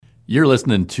You're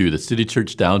listening to the City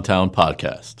Church Downtown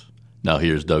podcast. Now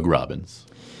here's Doug Robbins.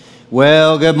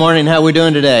 Well, good morning. How are we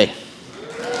doing today?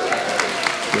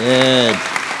 Good.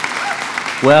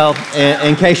 Well,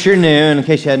 in case you're new, and in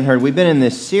case you hadn't heard, we've been in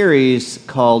this series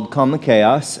called Calm the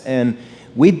Chaos, and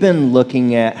we've been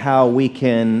looking at how we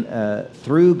can,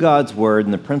 through God's Word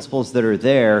and the principles that are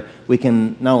there, we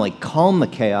can not only calm the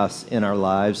chaos in our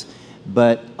lives,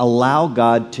 but allow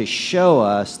God to show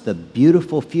us the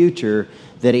beautiful future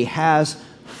that He has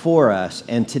for us.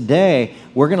 And today,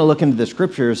 we're going to look into the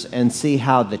Scriptures and see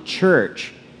how the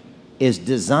church is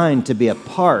designed to be a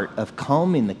part of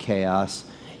calming the chaos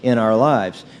in our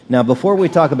lives. Now, before we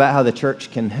talk about how the church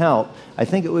can help, I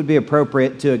think it would be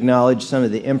appropriate to acknowledge some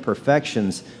of the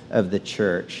imperfections of the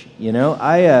church. You know,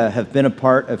 I have been a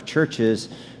part of churches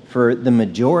for the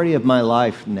majority of my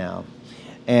life now.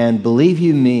 And believe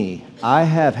you me, I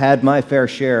have had my fair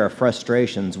share of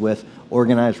frustrations with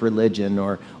organized religion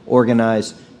or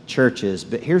organized churches.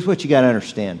 But here's what you got to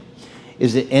understand,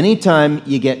 is that anytime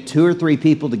you get 2 or 3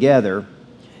 people together,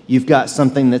 you've got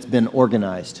something that's been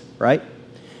organized, right?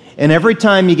 And every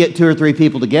time you get 2 or 3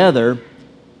 people together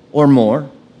or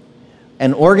more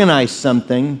and organize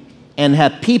something and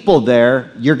have people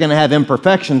there, you're going to have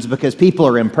imperfections because people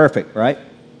are imperfect, right?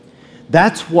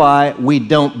 That's why we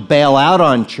don't bail out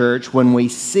on church when we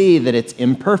see that it's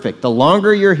imperfect. The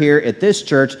longer you're here at this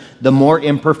church, the more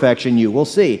imperfection you will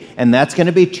see. And that's going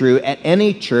to be true at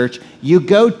any church you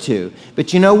go to.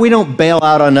 But you know, we don't bail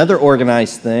out on other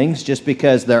organized things just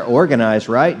because they're organized,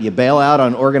 right? You bail out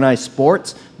on organized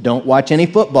sports, don't watch any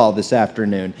football this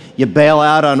afternoon. You bail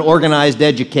out on organized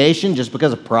education just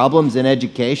because of problems in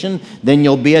education, then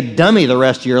you'll be a dummy the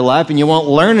rest of your life and you won't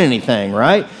learn anything,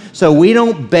 right? So we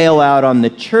don't bail out on the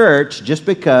church just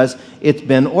because it's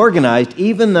been organized,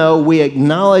 even though we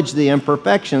acknowledge the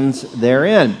imperfections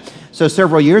therein. So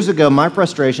several years ago, my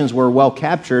frustrations were well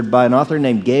captured by an author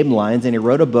named Gabe Lyons, and he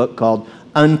wrote a book called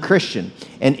Unchristian.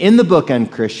 And in the book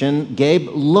Unchristian, Gabe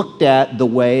looked at the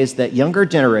ways that younger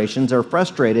generations are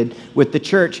frustrated with the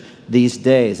church these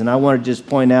days. And I want to just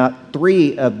point out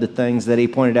 3 of the things that he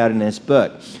pointed out in his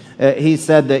book. He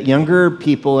said that younger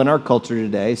people in our culture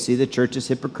today see the church as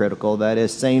hypocritical, that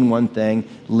is, saying one thing,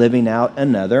 living out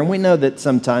another. And we know that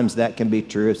sometimes that can be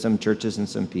true of some churches and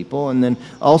some people. And then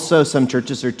also some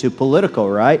churches are too political,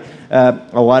 right?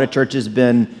 A lot of churches have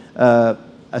been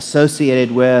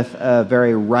associated with a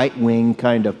very right-wing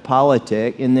kind of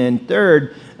politic. And then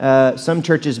third, some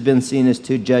churches have been seen as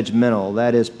too judgmental,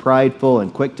 that is, prideful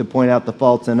and quick to point out the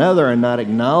faults in other and not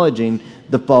acknowledging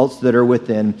the faults that are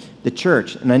within the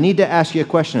church. And I need to ask you a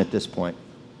question at this point.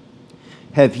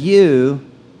 Have you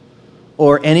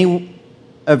or any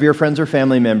of your friends or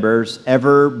family members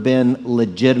ever been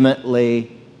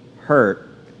legitimately hurt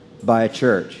by a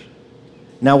church?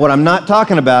 Now, what I'm not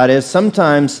talking about is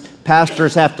sometimes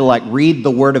pastors have to read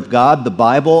the Word of God, the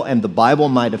Bible, and the Bible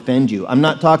might offend you. I'm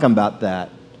not talking about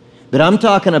that. But I'm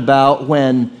talking about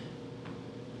when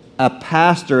a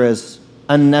pastor is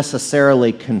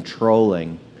unnecessarily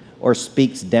controlling or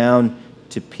speaks down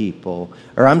to people.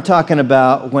 Or I'm talking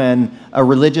about when a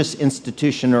religious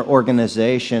institution or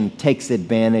organization takes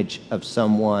advantage of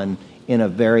someone in a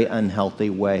very unhealthy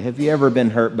way. Have you ever been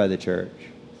hurt by the church?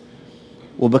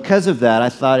 Well, because of that, I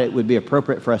thought it would be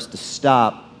appropriate for us to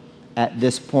stop at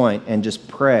this point and just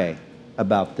pray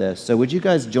about this. So would you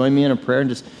guys join me in a prayer and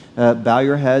just bow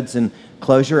your heads and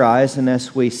close your eyes, and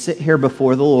as we sit here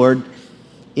before the Lord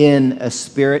in a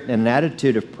spirit and an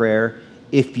attitude of prayer,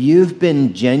 if you've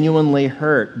been genuinely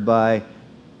hurt by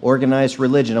organized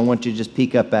religion, I want you to just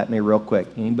peek up at me real quick.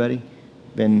 Anybody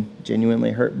been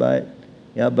genuinely hurt by it?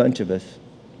 Yeah, a bunch of us.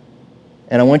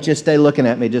 And I want you to stay looking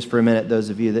at me just for a minute, those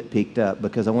of you that peeked up,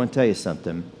 because I want to tell you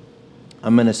something.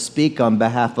 I'm going to speak on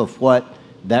behalf of what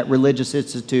that religious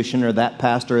institution or that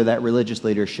pastor or that religious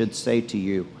leader should say to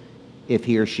you if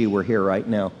he or she were here right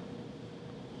now.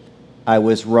 I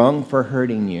was wrong for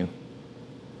hurting you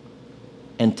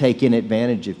and taking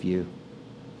advantage of you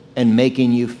and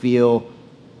making you feel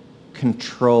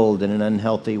controlled in an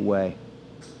unhealthy way.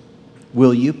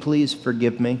 Will you please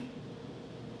forgive me?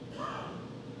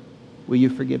 Will you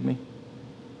forgive me?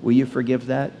 Will you forgive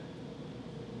that?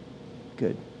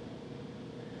 Good.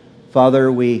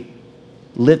 Father, we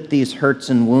lift these hurts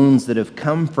and wounds that have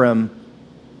come from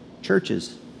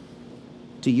churches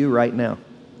to you right now.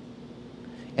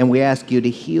 And we ask you to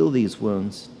heal these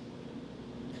wounds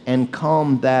and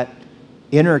calm that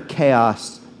inner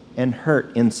chaos and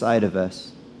hurt inside of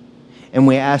us. And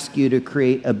we ask you to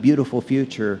create a beautiful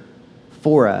future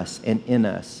for us and in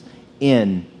us,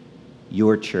 in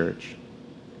your church.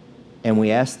 And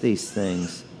we ask these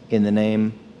things in the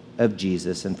name of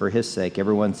Jesus and for his sake,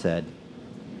 everyone said,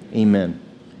 amen.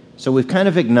 So we've kind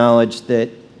of acknowledged that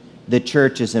the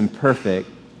church is imperfect.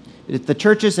 If the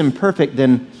church is imperfect,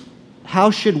 then how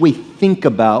should we think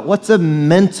about what's a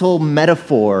mental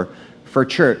metaphor for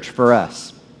church for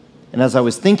us? And as I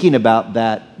was thinking about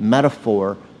that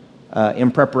metaphor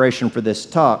in preparation for this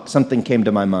talk, something came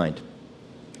to my mind.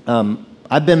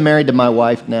 I've been married to my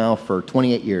wife now for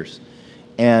 28 years.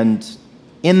 And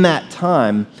in that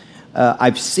time,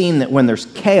 I've seen that when there's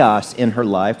chaos in her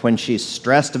life, when she's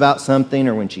stressed about something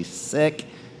or when she's sick,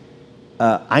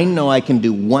 I know I can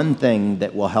do one thing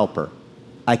that will help her.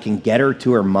 I can get her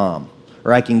to her mom,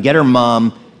 or I can get her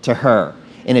mom to her.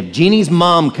 And if Jeannie's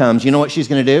mom comes, you know what she's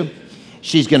going to do?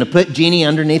 She's going to put Jeannie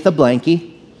underneath a blankie,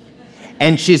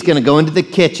 and she's going to go into the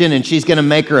kitchen, and she's going to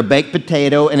make her a baked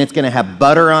potato, and it's going to have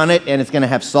butter on it, and it's going to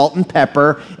have salt and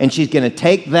pepper, and she's going to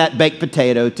take that baked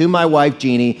potato to my wife,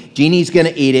 Jeannie. Jeannie's going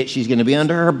to eat it. She's going to be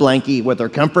under her blankie with her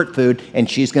comfort food, and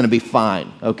she's going to be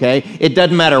fine, okay? It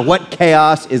doesn't matter what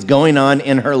chaos is going on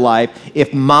in her life.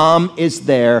 If mom is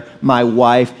there, my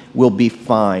wife will be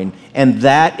fine. And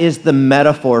that is the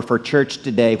metaphor for church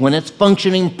today. When it's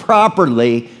functioning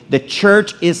properly, the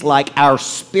church is like our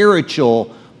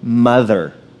spiritual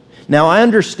mother. Now, I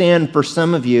understand for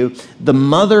some of you, the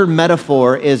mother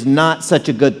metaphor is not such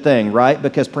a good thing, right?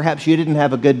 Because perhaps you didn't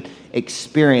have a good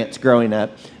experience growing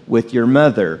up with your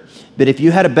mother. But if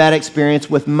you had a bad experience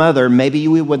with mother, maybe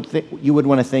you would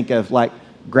want to think of like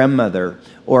grandmother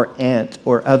or aunt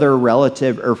or other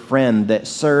relative or friend that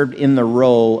served in the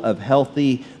role of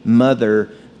healthy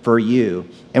mother for you.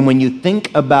 And when you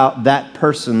think about that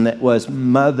person that was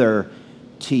mother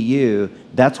to you,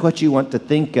 that's what you want to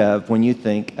think of when you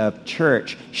think of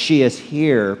church. She is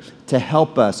here to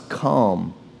help us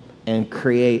calm and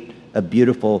create a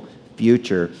beautiful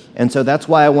future. And so that's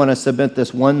why I want to submit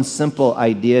this one simple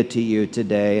idea to you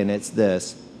today, and it's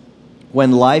this.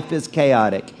 When life is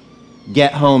chaotic,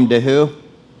 get home to who?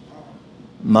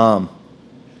 Mom.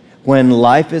 When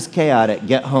life is chaotic,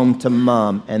 get home to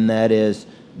mom, and that is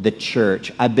the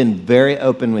church. I've been very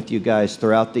open with you guys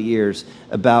throughout the years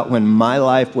about when my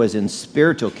life was in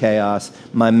spiritual chaos,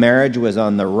 my marriage was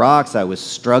on the rocks, I was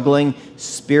struggling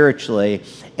spiritually,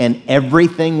 and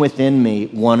everything within me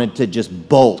wanted to just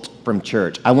bolt from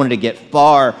church. I wanted to get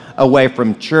far away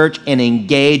from church and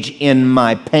engage in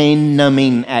my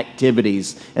pain-numbing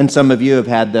activities. And some of you have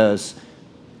had those.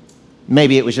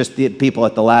 Maybe it was just the people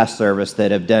at the last service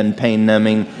that have done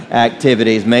pain-numbing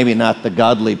activities, maybe not the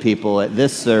godly people at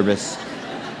this service.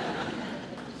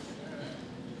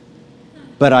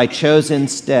 But I chose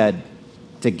instead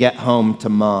to get home to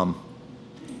mom,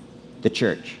 the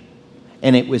church.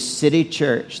 And it was City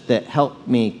Church that helped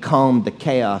me calm the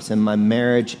chaos in my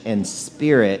marriage and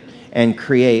spirit and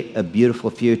create a beautiful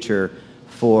future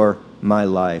for my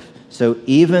life. So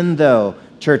even though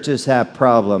churches have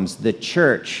problems, the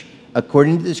church,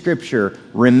 according to the scripture,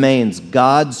 remains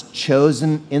God's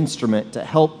chosen instrument to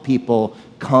help people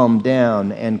calm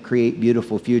down and create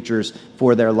beautiful futures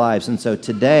for their lives. And so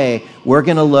today, we're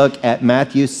going to look at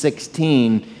Matthew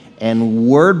 16, and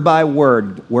word by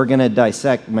word, we're going to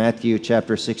dissect Matthew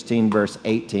chapter 16, verse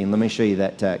 18. Let me show you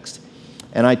that text.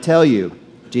 And I tell you,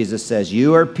 Jesus says,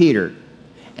 you are Peter,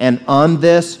 and on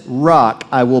this rock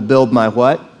I will build my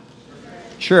what?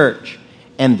 Church.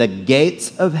 And the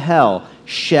gates of hell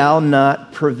shall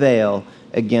not prevail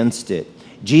against it.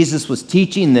 Jesus was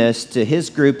teaching this to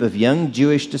his group of young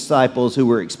Jewish disciples who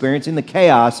were experiencing the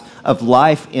chaos of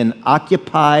life in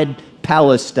occupied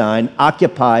Palestine,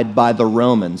 occupied by the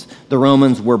Romans. The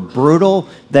Romans were brutal.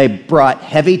 They brought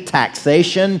heavy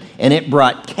taxation, and it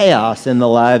brought chaos in the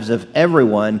lives of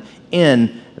everyone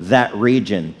in that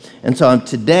region. And so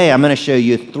today I'm going to show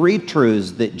you three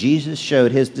truths that Jesus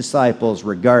showed his disciples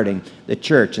regarding the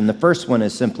church. And the first one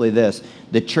is simply this: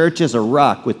 the church is a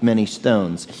rock with many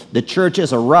stones. The church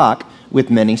is a rock with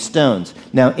many stones.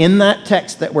 Now, in that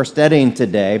text that we're studying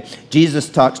today, Jesus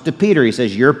talks to Peter. He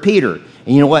says, you're Peter.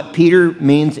 And you know what Peter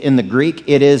means in the Greek?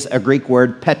 It is a Greek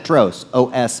word, Petros,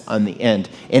 O-S on the end.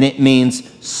 And it means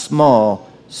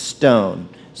small stone.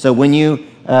 So when you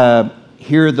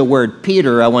hear the word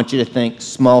Peter, I want you to think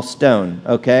small stone,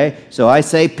 okay? So I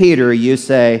say Peter, you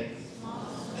say?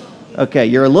 Okay,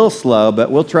 you're a little slow, but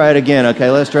we'll try it again.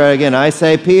 Okay, let's try it again. I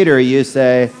say Peter, you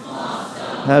say?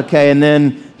 Okay, and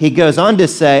then he goes on to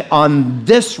say, on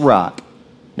this rock.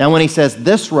 Now, when he says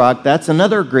this rock, that's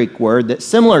another Greek word that's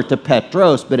similar to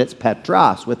Petros, but it's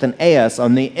Petros with an A-S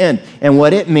on the end. And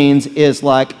what it means is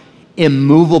like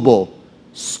immovable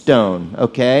stone,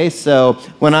 okay? So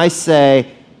when I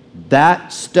say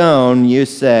that stone, you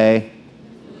say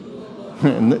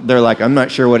And they're like, I'm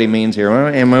not sure what he means here.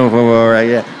 Immovable, right?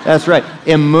 Yeah, that's right.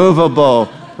 Immovable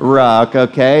rock,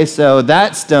 okay? So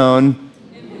that stone,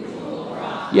 immovable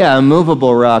rock. Yeah,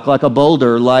 immovable rock, like a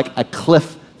boulder, like a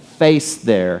cliff face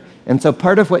there. And so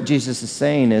part of what Jesus is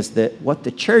saying is that what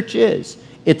the church is,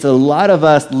 it's a lot of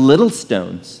us little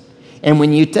stones. And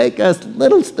when you take us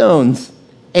little stones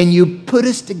and you put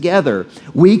us together,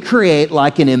 we create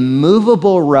like an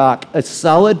immovable rock, a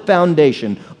solid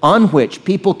foundation on which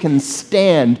people can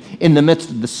stand in the midst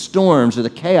of the storms or the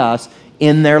chaos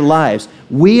in their lives.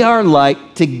 We are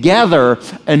like together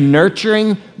a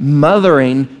nurturing,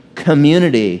 mothering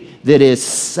community that is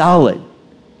solid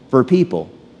for people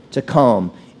to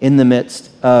calm in the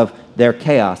midst of their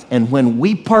chaos. And when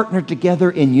we partner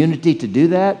together in unity to do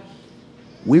that,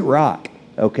 we rock,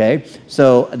 okay?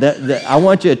 So I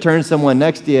want you to turn to someone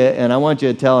next to you and I want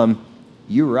you to tell them,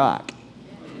 you rock.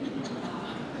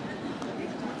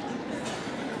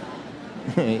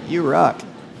 You rock.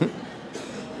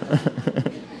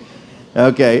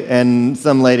 Okay, and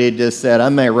some lady just said, I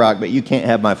may rock, but you can't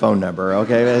have my phone number,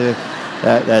 okay?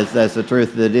 That's the truth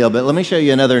of the deal. But let me show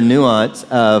you another nuance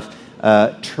of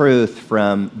truth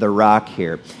from the rock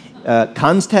here.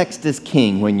 Context is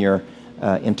king when you're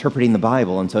interpreting the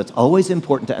Bible, and so it's always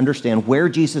important to understand where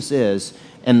Jesus is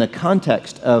and the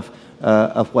context of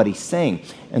what he's saying.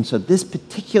 And so this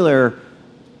particular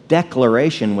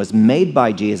declaration was made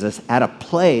by Jesus at a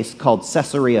place called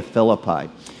Caesarea Philippi.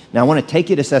 Now I want to take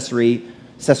you to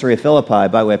Caesarea Philippi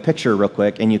by way of picture real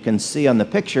quick, and you can see on the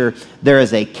picture there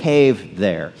is a cave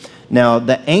there. Now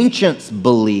the ancients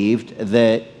believed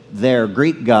that their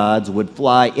Greek gods would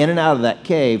fly in and out of that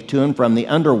cave to and from the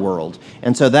underworld.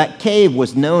 And so that cave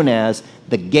was known as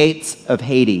the gates of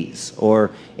Hades,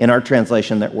 or in our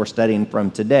translation that we're studying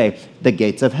from today, the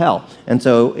gates of hell. And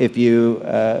so if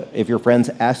your friends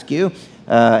ask you,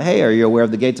 hey, are you aware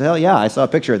of the gates of hell? Yeah, I saw a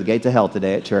picture of the gates of hell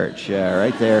today at church,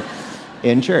 right there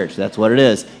in church. That's what it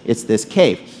is. It's this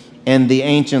cave. And the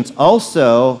ancients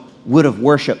also would have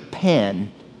worshiped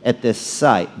Pan at this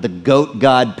site. The goat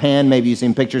god Pan, maybe you've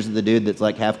seen pictures of the dude that's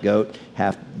like half goat,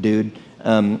 half dude.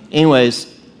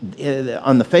 Anyways,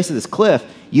 on the face of this cliff,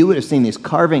 you would have seen these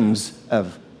carvings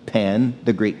of Pan,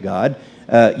 the Greek god.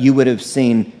 You would have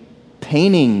seen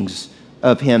paintings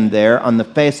of him there on the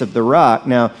face of the rock.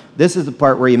 Now, this is the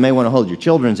part where you may want to hold your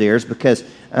children's ears, because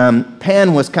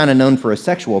Pan was kind of known for his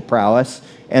sexual prowess,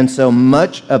 and so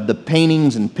much of the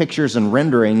paintings and pictures and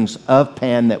renderings of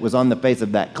Pan that was on the face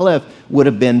of that cliff would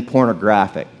have been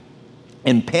pornographic.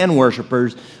 And Pan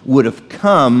worshipers would have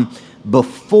come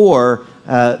before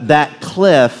that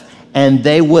cliff, and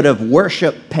they would have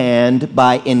worshiped Pan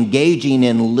by engaging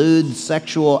in lewd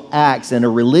sexual acts in a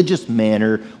religious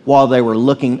manner while they were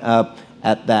looking up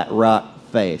at that rock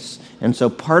face. And so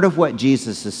part of what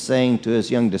Jesus is saying to his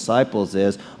young disciples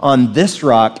is, on this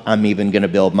rock, I'm even going to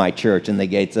build my church, and the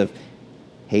gates of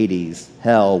Hades,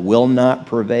 hell, will not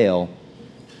prevail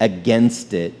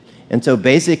against it. And so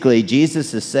basically,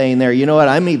 Jesus is saying there, you know what,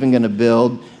 I'm even going to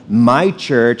build my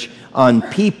church on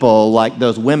people like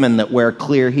those women that wear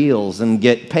clear heels and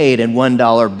get paid in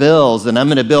 $1 bills. And I'm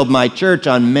going to build my church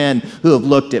on men who have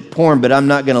looked at porn, but I'm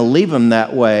not going to leave them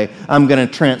that way. I'm going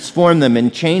to transform them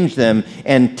and change them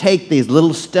and take these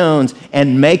little stones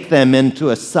and make them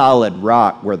into a solid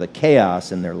rock where the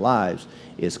chaos in their lives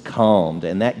is calmed.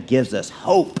 And that gives us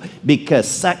hope, because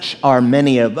such are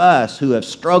many of us who have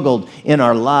struggled in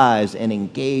our lives and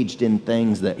engaged in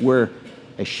things that we're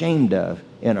ashamed of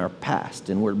in our past,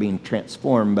 and we're being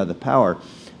transformed by the power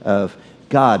of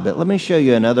God. But let me show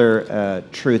you another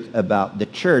truth about the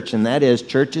church, and that is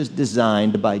church is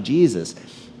designed by Jesus.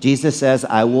 Jesus says,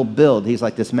 I will build. He's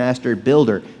like this master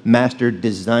builder, master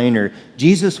designer.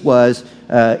 Jesus was,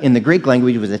 in the Greek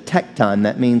language, he was a tekton.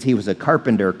 That means he was a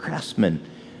carpenter, craftsman.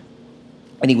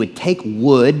 And he would take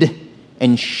wood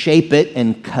and shape it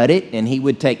and cut it, and he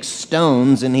would take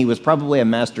stones, and he was probably a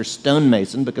master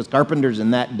stonemason, because carpenters in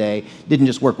that day didn't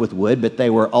just work with wood, but they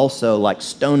were also like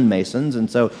stonemasons. And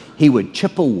so he would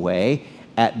chip away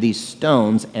at these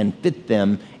stones and fit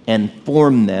them and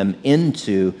form them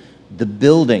into the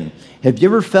building. Have you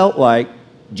ever felt like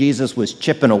Jesus was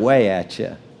chipping away at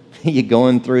you? You're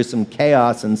going through some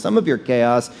chaos, and some of your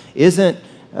chaos isn't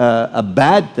a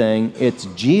bad thing. It's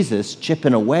Jesus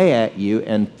chipping away at you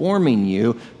and forming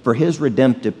you for his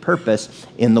redemptive purpose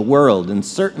in the world. And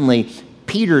certainly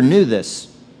Peter knew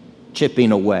this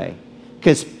chipping away,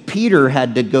 because Peter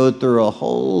had to go through a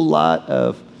whole lot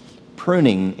of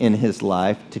pruning in his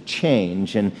life to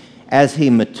change. And as he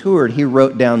matured, he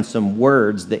wrote down some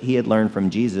words that he had learned from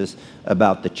Jesus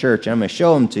about the church. I'm going to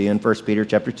show them to you in 1 Peter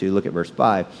chapter 2. Look at verse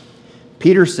 5.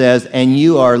 Peter says, and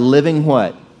you are living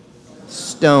what?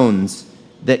 stones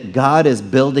that God is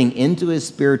building into his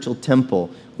spiritual temple.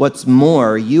 What's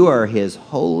more, you are his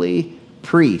holy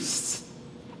priests.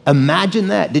 Imagine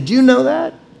that. Did you know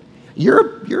that?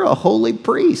 You're a holy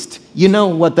priest. You know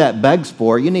what that begs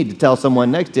for. You need to tell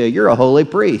someone next to you, you're a holy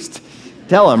priest.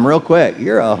 Tell them real quick,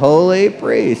 you're a holy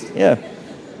priest. Yeah.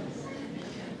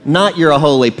 Not you're a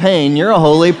holy pain, you're a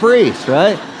holy priest,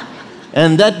 right?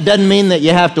 And that doesn't mean that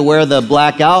you have to wear the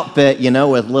black outfit, with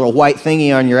a little white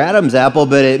thingy on your Adam's apple,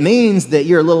 but it means that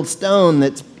you're a little stone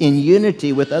that's in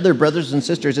unity with other brothers and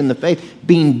sisters in the faith,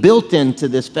 being built into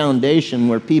this foundation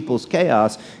where people's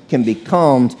chaos can be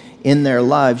calmed in their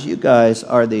lives. You guys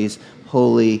are these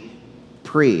holy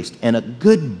priests. And a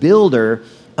good builder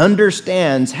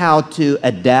understands how to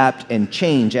adapt and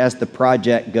change as the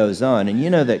project goes on. And you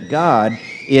know that God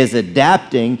is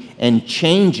adapting and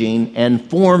changing and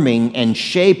forming and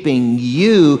shaping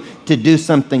you to do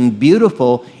something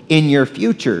beautiful in your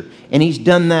future. And he's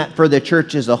done that for the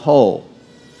church as a whole.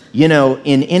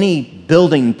 In any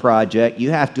building project,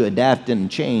 you have to adapt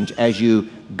and change as you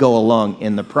go along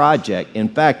in the project. In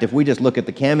fact, if we just look at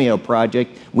the Cameo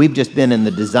project, we've just been in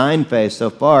the design phase so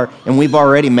far, and we've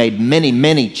already made many,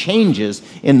 many changes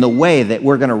in the way that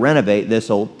we're going to renovate this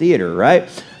old theater, right?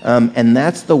 And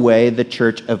that's the way the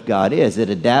Church of God is. It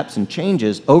adapts and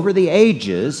changes over the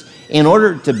ages in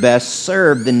order to best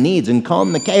serve the needs and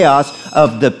calm the chaos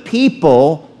of the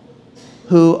people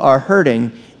who are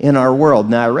hurting in our world.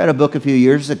 Now, I read a book a few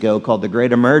years ago called The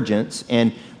Great Emergence,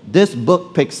 and this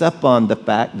book picks up on the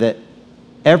fact that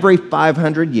every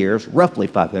 500 years, roughly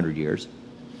 500 years,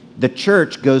 the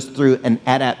church goes through an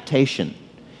adaptation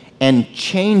and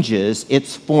changes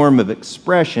its form of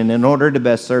expression in order to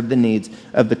best serve the needs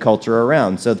of the culture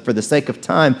around. So for the sake of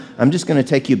time, I'm just going to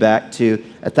take you back to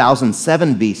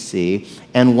 1007 BC,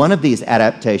 and one of these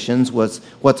adaptations was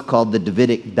what's called the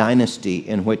Davidic dynasty,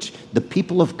 in which the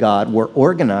people of God were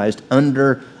organized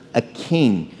under a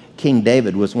king. King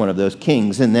David was one of those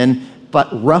kings. And then, but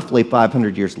roughly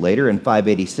 500 years later, in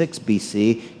 586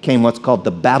 BC, came what's called the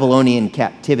Babylonian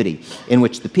captivity, in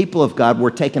which the people of God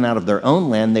were taken out of their own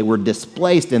land. They were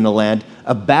displaced in the land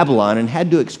of Babylon and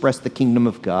had to express the kingdom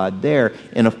of God there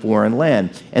in a foreign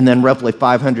land. And then roughly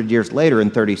 500 years later, in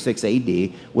 36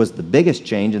 AD, was the biggest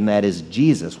change, and that is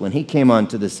Jesus. When he came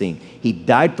onto the scene, he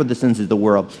died for the sins of the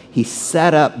world. He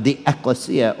set up the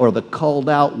ecclesia, or the called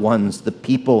out ones, the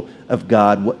people of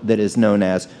God that is known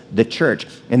as the church.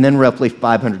 And then roughly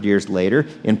 500 years later,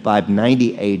 in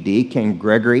 590 AD, came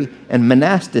Gregory and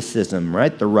monasticism,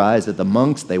 right? The rise of the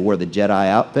monks. They wore the Jedi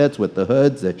outfits with the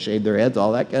hoods that shaved their heads,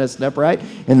 all that kind of stuff, right?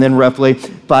 And then roughly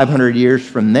 500 years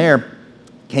from there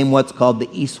came what's called the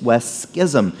East-West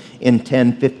Schism in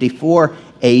 1054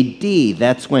 AD.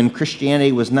 That's when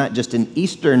Christianity was not just an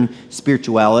Eastern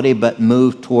spirituality, but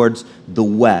moved towards the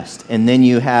West. And then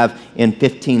you have in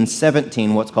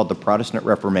 1517 what's called the Protestant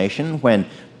Reformation, when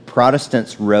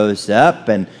Protestants rose up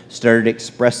and started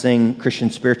expressing Christian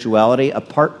spirituality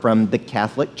apart from the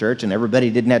Catholic Church, and everybody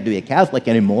didn't have to be a Catholic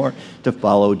anymore to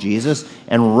follow Jesus.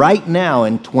 And right now,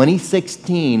 in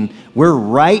 2016, we're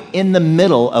right in the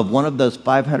middle of one of those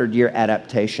 500-year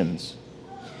adaptations.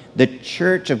 The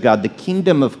Church of God, the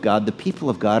kingdom of God, the people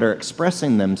of God are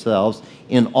expressing themselves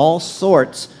in all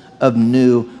sorts of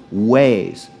new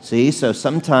ways. See, so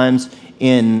sometimes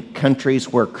in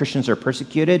countries where Christians are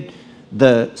persecuted,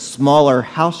 the smaller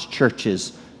house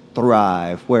churches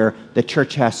thrive, where the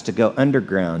church has to go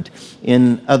underground.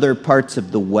 In other parts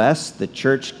of the West, the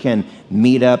church can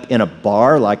meet up in a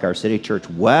bar like our City Church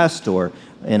West, or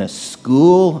in a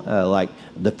school, like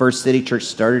the First City Church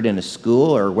started in a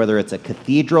school, or whether it's a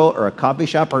cathedral or a coffee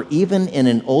shop, or even in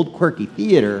an old quirky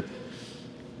theater.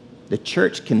 The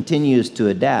church continues to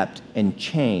adapt and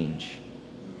change.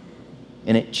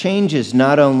 And it changes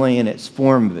not only in its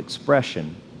form of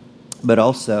expression, but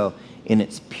also in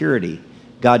its purity.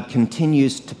 God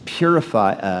continues to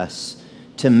purify us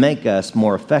to make us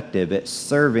more effective at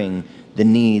serving the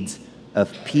needs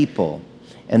of people.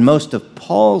 And most of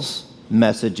Paul's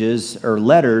messages or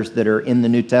letters that are in the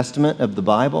New Testament of the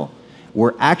Bible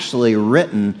were actually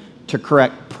written to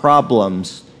correct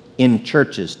problems in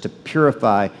churches, to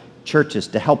purify churches,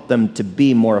 to help them to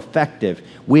be more effective.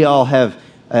 We all have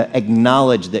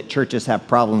acknowledge that churches have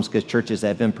problems because churches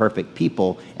have imperfect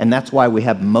people, and that's why we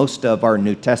have most of our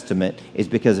New Testament is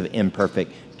because of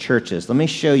imperfect churches. Let me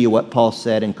show you what Paul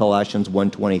said in Colossians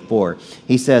 1:24.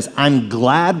 He says, "I'm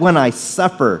glad when I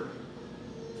suffer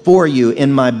for you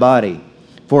in my body,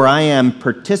 for I am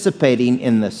participating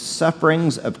in the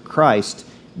sufferings of Christ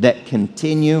that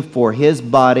continue for his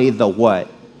body, the what?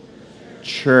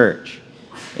 Church."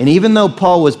 And even though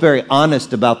Paul was very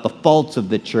honest about the faults of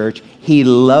the church, he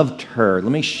loved her.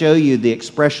 Let me show you the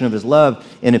expression of his love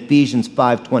in Ephesians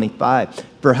 5:25.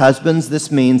 For husbands,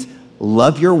 this means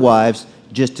love your wives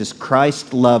just as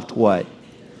Christ loved what?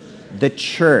 The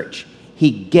church.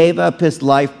 He gave up his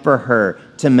life for her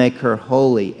to make her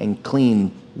holy and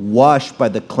clean, washed by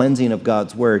the cleansing of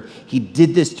God's word. He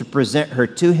did this to present her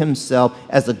to himself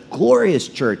as a glorious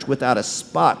church without a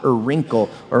spot or wrinkle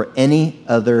or any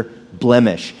other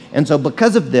blemish. And so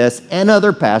because of this and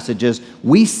other passages,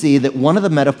 we see that one of the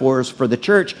metaphors for the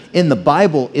church in the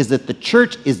Bible is that the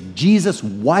church is Jesus'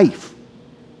 wife.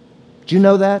 Do you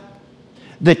know that?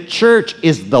 The church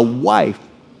is the wife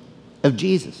of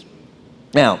Jesus.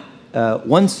 Now,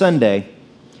 one Sunday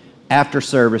after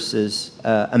services,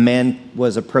 a man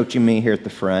was approaching me here at the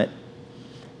front,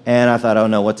 and I thought, oh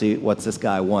no, what's this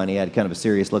guy want? He had kind of a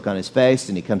serious look on his face,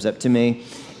 and he comes up to me,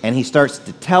 and he starts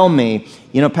to tell me,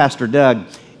 you know, Pastor Doug,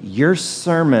 your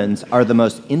sermons are the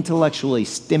most intellectually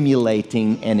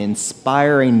stimulating and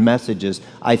inspiring messages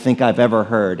I think I've ever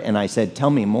heard. And I said, tell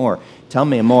me more. Tell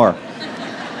me more.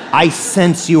 I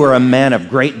sense you are a man of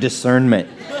great discernment.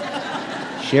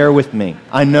 Share with me.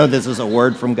 I know this is a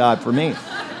word from God for me.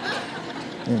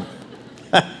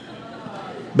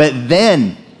 But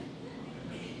then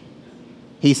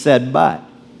he said, but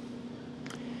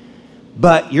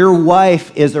your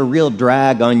wife is a real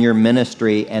drag on your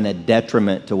ministry and a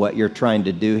detriment to what you're trying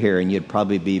to do here, and you'd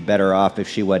probably be better off if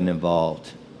she wasn't involved.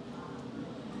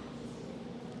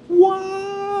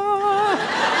 What?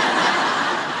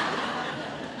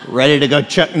 Ready to go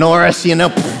Chuck Norris, you know?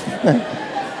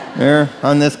 There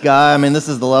on this guy. I mean, this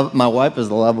is the love. My wife is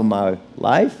the love of my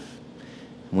life.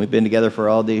 And we've been together for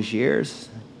all these years.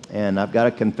 And I've got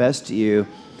to confess to you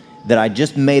that I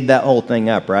just made that whole thing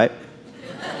up, right?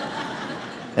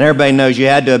 And everybody knows you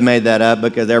had to have made that up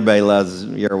because everybody loves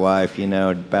your wife, you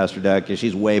know, Pastor Doug, because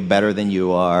she's way better than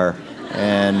you are.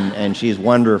 And she's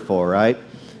wonderful, right?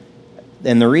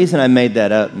 And the reason I made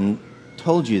that up and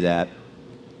told you that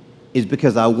is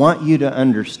because I want you to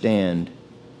understand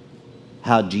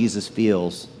how Jesus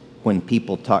feels when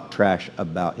people talk trash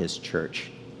about his church.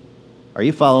 Are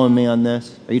you following me on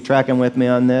this? Are you tracking with me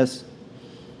on this?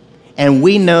 And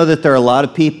we know that there are a lot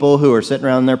of people who are sitting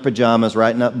around in their pajamas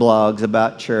writing up blogs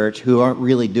about church who aren't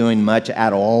really doing much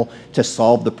at all to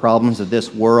solve the problems of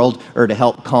this world or to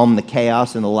help calm the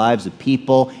chaos in the lives of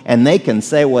people. And they can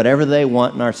say whatever they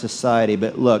want in our society.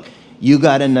 But look, you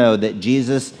got to know that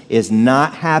Jesus is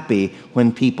not happy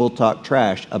when people talk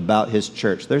trash about his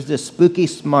church. There's this spooky,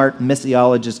 smart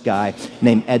missiologist guy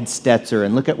named Ed Stetzer,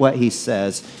 and look at what he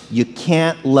says. You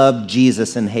can't love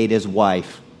Jesus and hate his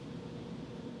wife.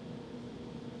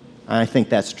 I think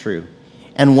that's true.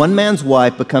 And one man's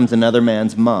wife becomes another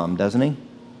man's mom, doesn't he?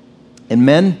 And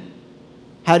men,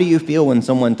 how do you feel when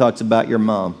someone talks about your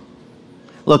mom?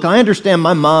 Look, I understand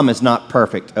my mom is not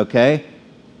perfect, okay?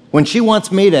 When she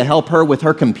wants me to help her with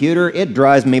her computer, it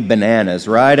drives me bananas,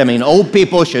 right? I mean, old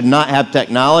people should not have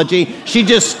technology. She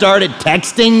just started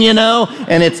texting, you know,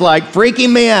 and it's like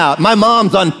freaking me out. My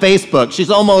mom's on Facebook. She's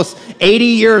almost 80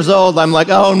 years old. I'm like,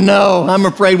 oh no, I'm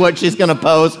afraid what she's going to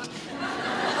post.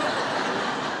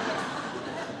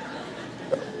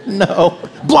 No,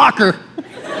 block her.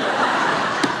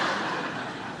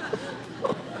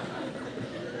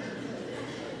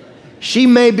 She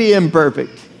may be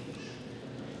imperfect,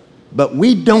 but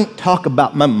we don't talk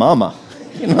about my mama.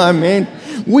 You know what I mean?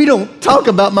 We don't talk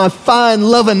about my fine,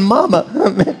 loving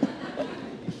mama.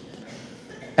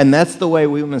 And that's the way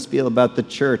we must feel about the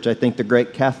church. I think the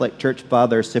great Catholic church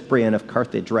father, Cyprian of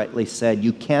Carthage, rightly said,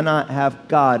 you cannot have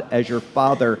God as your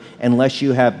father unless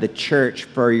you have the church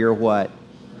for your what?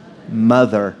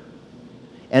 Mother.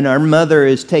 And our mother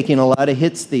is taking a lot of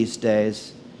hits these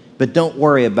days, but don't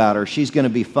worry about her. She's going to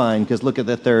be fine, because look at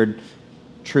the third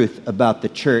truth about the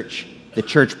church. The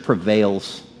church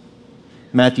prevails.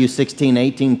 Matthew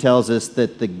 16:18 tells us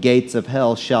that the gates of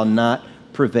hell shall not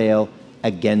prevail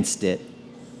against it.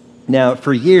 Now,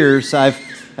 for years, I've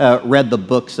read the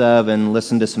books of and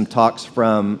listened to some talks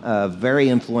from a very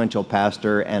influential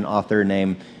pastor and author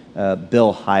named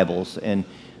Bill Hybels. And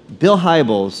Bill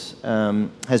Hybels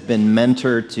has been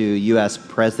mentor to U.S.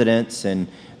 presidents and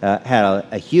had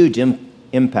a huge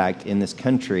impact in this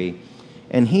country.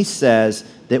 And he says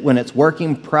that when it's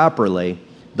working properly,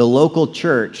 the local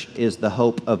church is the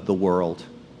hope of the world.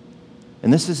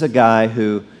 And this is a guy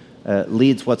who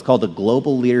leads what's called a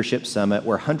Global Leadership Summit,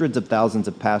 where hundreds of thousands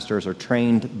of pastors are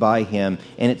trained by him,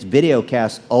 and it's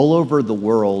videocast all over the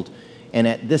world. And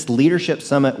at this leadership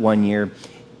summit one year,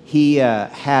 he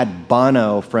had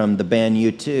Bono from the band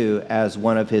U2 as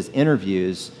one of his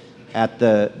interviews at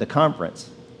the conference.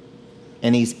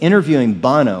 and he's interviewing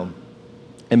Bono.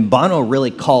 And Bono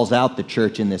really calls out the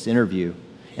church in this interview.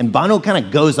 And Bono kind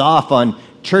of goes off on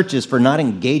churches for not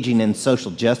engaging in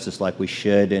social justice like we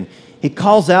should. And he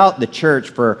calls out the church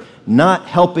for not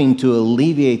helping to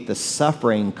alleviate the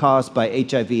suffering caused by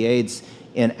HIV/AIDS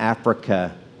in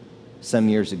Africa some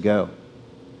years ago.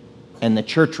 And the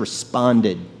church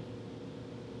responded.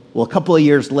 Well, a couple of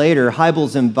years later,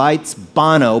 Hybels invites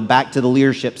Bono back to the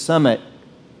Leadership Summit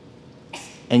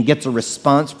and gets a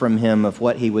response from him of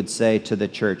what he would say to the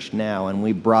church now. And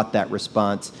we brought that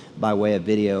response by way of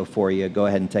video for you. Go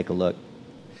ahead and take a look.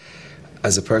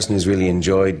 As a person who's really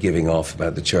enjoyed giving off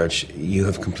about the church, you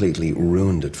have completely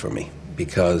ruined it for me,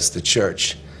 because the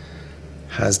church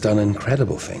has done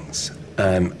incredible things.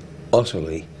 I'm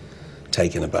utterly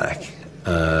taken aback.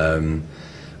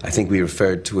 I think we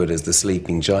referred to it as the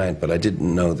sleeping giant, but I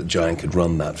didn't know the giant could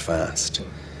run that fast.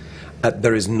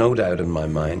 There is no doubt in my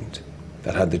mind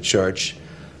that had the church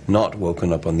not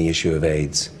woken up on the issue of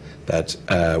AIDS, that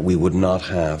we would not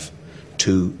have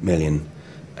 2 million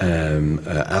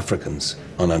Africans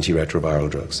on antiretroviral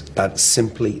drugs. That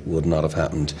simply would not have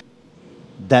happened.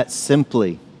 That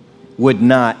simply would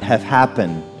not have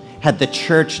happened had the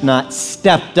church not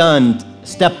stepped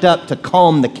up to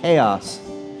calm the chaos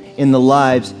in the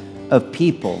lives of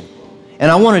people. And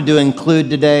I wanted to include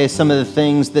today some of the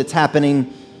things that's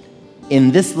happening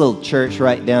in this little church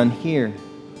right down here.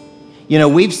 You know,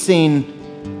 we've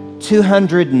seen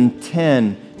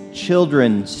 210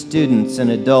 children, students,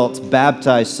 and adults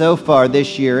baptized so far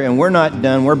this year, and we're not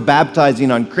done. We're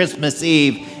baptizing on Christmas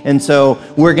Eve, and so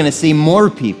we're going to see more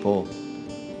people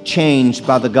changed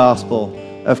by the gospel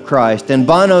of Christ. And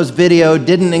Bono's video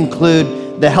didn't include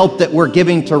the help that we're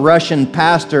giving to Russian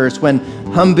pastors when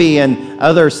Humby and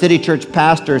other City Church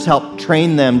pastors helped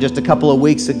train them just a couple of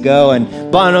weeks ago.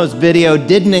 And Bono's video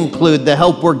didn't include the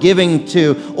help we're giving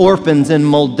to orphans in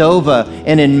Moldova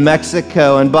and in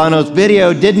Mexico. And Bono's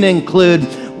video didn't include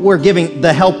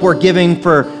the help we're giving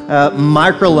for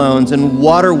microloans and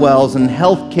water wells and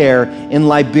healthcare in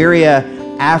Liberia,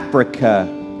 Africa.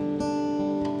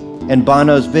 And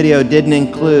Bono's video didn't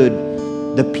include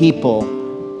the people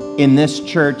in this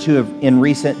church who have in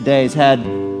recent days had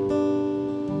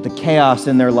the chaos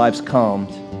in their lives calmed,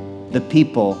 the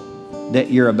people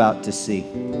that you're about to see.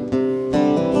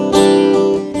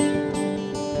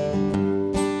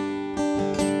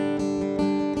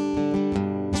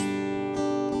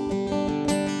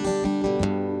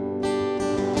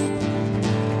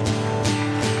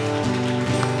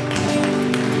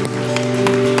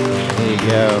 There you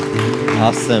go.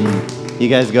 Awesome. You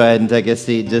guys go ahead and take a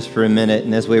seat just for a minute.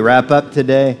 And as we wrap up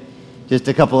today, just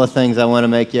a couple of things I want to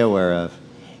make you aware of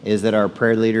is that our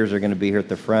prayer leaders are going to be here at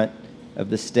the front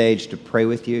of the stage to pray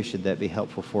with you, should that be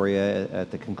helpful for you at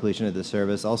the conclusion of the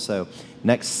service. Also,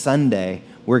 next Sunday,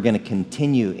 we're going to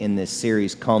continue in this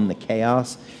series, Calm the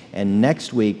Chaos. And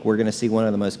next week, we're going to see one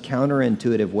of the most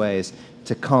counterintuitive ways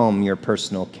to calm your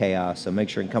personal chaos. So make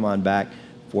sure and come on back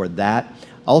for that.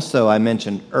 Also, I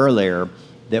mentioned earlier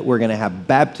that we're going to have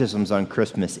baptisms on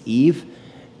Christmas Eve.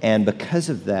 And because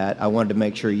of that, I wanted to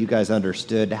make sure you guys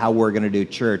understood how we're going to do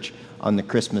church on the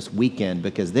Christmas weekend,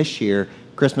 because this year,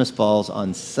 Christmas falls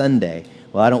on Sunday.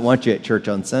 Well, I don't want you at church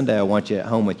on Sunday. I want you at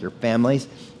home with your families.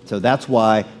 So that's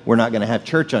why we're not going to have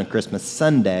church on Christmas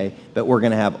Sunday, but we're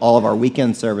going to have all of our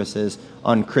weekend services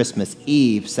on Christmas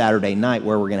Eve, Saturday night,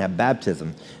 where we're going to have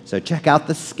baptism. So check out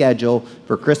the schedule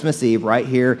for Christmas Eve right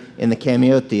here in the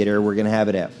Cameo Theater. We're going to have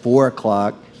it at 4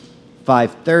 o'clock,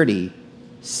 5:30,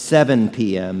 7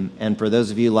 p.m. And for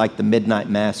those of you like the midnight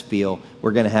mass feel,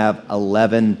 we're going to have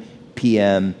 11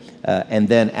 p.m. And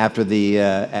then after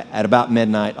at about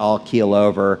midnight, I'll keel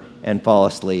over and fall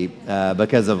asleep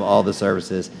because of all the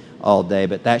services all day.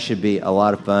 But that should be a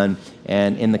lot of fun.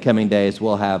 And in the coming days,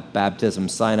 we'll have baptism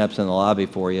sign-ups in the lobby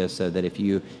for you, so that if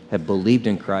you have believed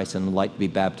in Christ and would like to be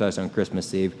baptized on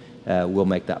Christmas Eve, we'll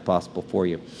make that possible for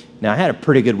you. Now, I had a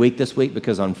pretty good week this week,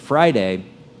 because on Friday,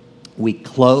 we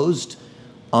closed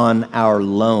on our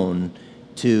loan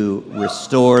to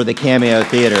restore the Cameo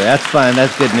Theater. That's fun.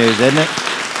 That's good news, isn't it?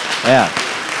 Yeah.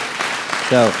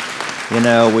 So,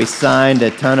 we signed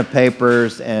a ton of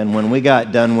papers, and when we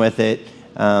got done with it,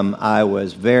 I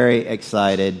was very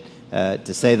excited,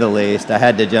 to say the least. I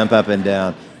had to jump up and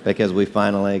down because we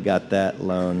finally got that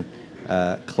loan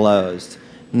closed.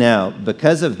 Now,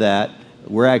 because of that,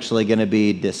 we're actually going to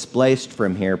be displaced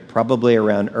from here probably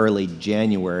around early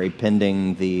January,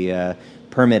 pending the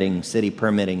city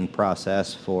permitting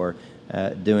process for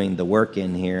doing the work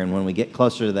in here. And when we get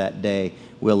closer to that day,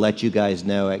 we'll let you guys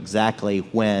know exactly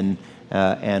when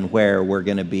and where we're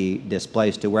going to be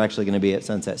displaced to. We're actually going to be at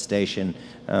Sunset Station,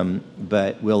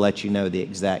 but we'll let you know the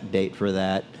exact date for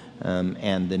that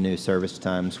and the new service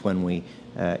times when we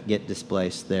get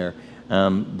displaced there.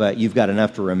 But you've got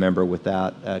enough to remember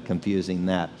without confusing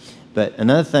that. But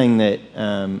another thing that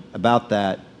about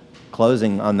that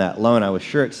closing on that loan, I was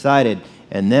sure excited,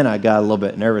 and then I got a little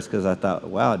bit nervous because I thought,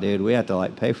 wow, dude, we have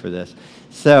to pay for this.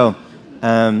 So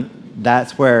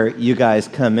that's where you guys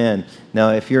come in.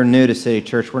 Now, if you're new to City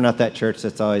Church, we're not that church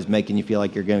that's always making you feel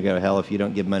like you're going to go to hell if you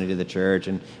don't give money to the church,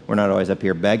 and we're not always up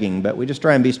here begging, but we just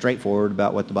try and be straightforward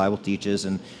about what the Bible teaches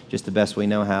and just the best we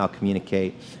know how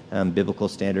communicate biblical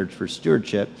standards for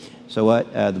stewardship. So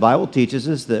what the Bible teaches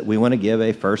is that we want to give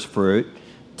a first fruit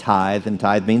tithe, and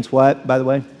tithe means what, by the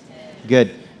way?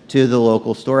 Good. To the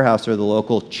local storehouse or the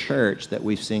local church that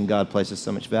we've seen God places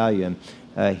so much value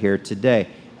in here today.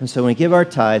 And so when we give our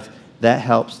tithe, that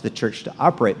helps the church to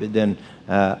operate. But then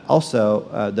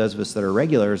also, those of us that are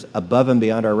regulars, above and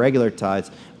beyond our regular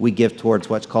tithes, we give towards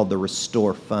what's called the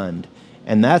Restore Fund.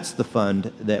 And that's the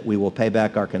fund that we will pay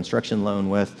back our construction loan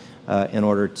with in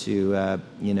order to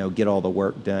get all the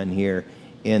work done here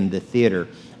in the theater.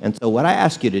 And so what I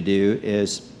ask you to do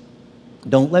is,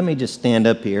 don't let me just stand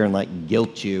up here and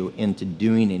guilt you into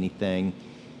doing anything.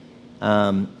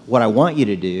 What I want you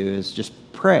to do is just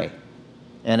pray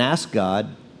and ask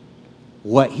God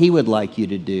what He would like you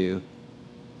to do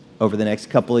over the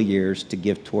next couple of years to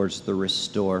give towards the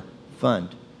Restore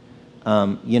Fund.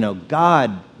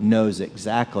 God knows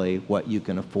exactly what you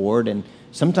can afford, and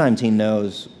sometimes He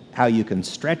knows how you can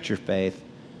stretch your faith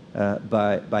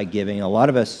by giving. A lot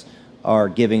of us are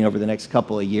giving over the next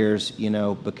couple of years,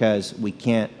 because we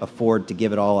can't afford to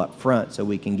give it all up front, so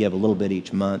we can give a little bit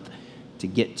each month to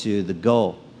get to the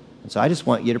goal. And so I just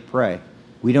want you to pray.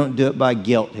 We don't do it by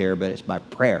guilt here, but it's by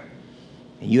prayer.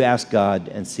 And you ask God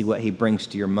and see what He brings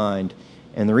to your mind.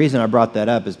 And the reason I brought that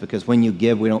up is because when you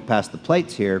give, we don't pass the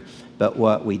plates here, but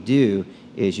what we do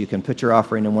is you can put your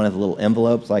offering in one of the little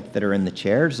envelopes that are in the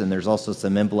chairs, and there's also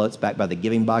some envelopes back by the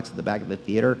giving box at the back of the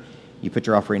theater. You put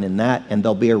your offering in that, and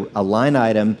there'll be a line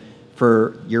item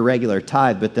for your regular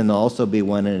tithe, but then there'll also be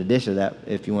one in addition to that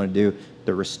if you want to do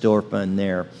the Restore Fund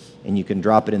there. And you can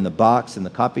drop it in the box in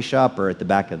the coffee shop or at the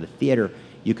back of the theater.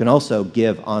 You can also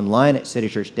give online at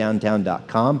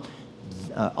citychurchdowntown.com.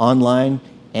 Online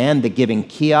and the giving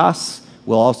kiosks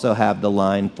will also have the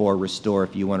line for Restore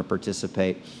if you want to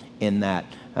participate in that.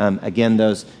 Again,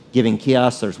 those giving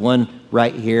kiosks, there's one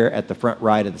right here at the front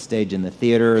right of the stage in the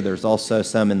theater. There's also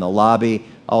some in the lobby,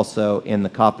 also in the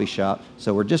coffee shop.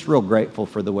 So we're just real grateful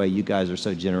for the way you guys are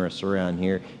so generous around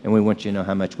here, and we want you to know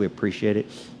how much we appreciate it,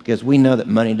 because we know that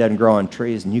money doesn't grow on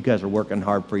trees, and you guys are working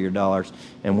hard for your dollars.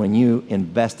 And when you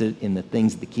invest it in the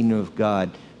things of the kingdom of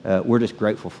God, we're just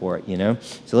grateful for it,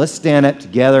 So let's stand up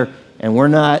together, and we're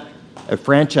not a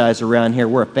franchise around here.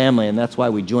 We're a family, and that's why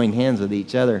we join hands with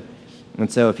each other. And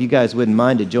so if you guys wouldn't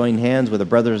mind to join hands with the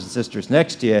brothers and sisters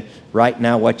next to you, right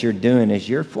now what you're doing is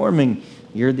you're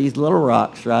these little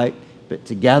rocks, right? But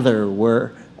together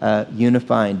we're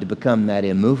unifying to become that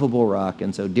immovable rock.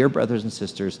 And so, dear brothers and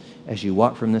sisters, as you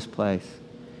walk from this place,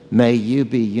 may you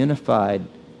be unified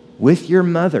with your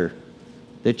mother,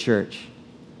 the church,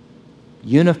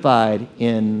 unified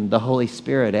in the Holy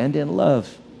Spirit and in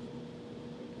love.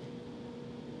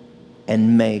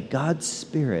 And may God's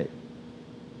Spirit,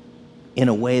 in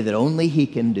a way that only He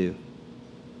can do,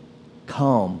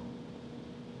 calm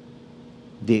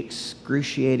the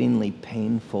excruciatingly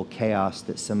painful chaos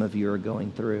that some of you are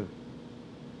going through.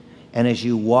 And as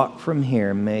you walk from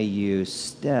here, may you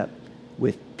step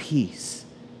with peace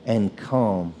and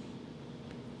calm,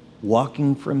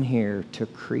 walking from here to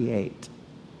create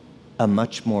a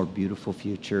much more beautiful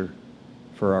future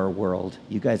for our world.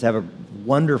 You guys have a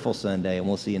wonderful Sunday, and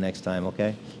we'll see you next time,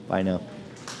 okay? Bye now.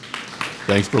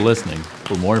 Thanks for listening.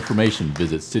 For more information,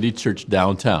 visit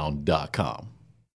citychurchdowntown.com.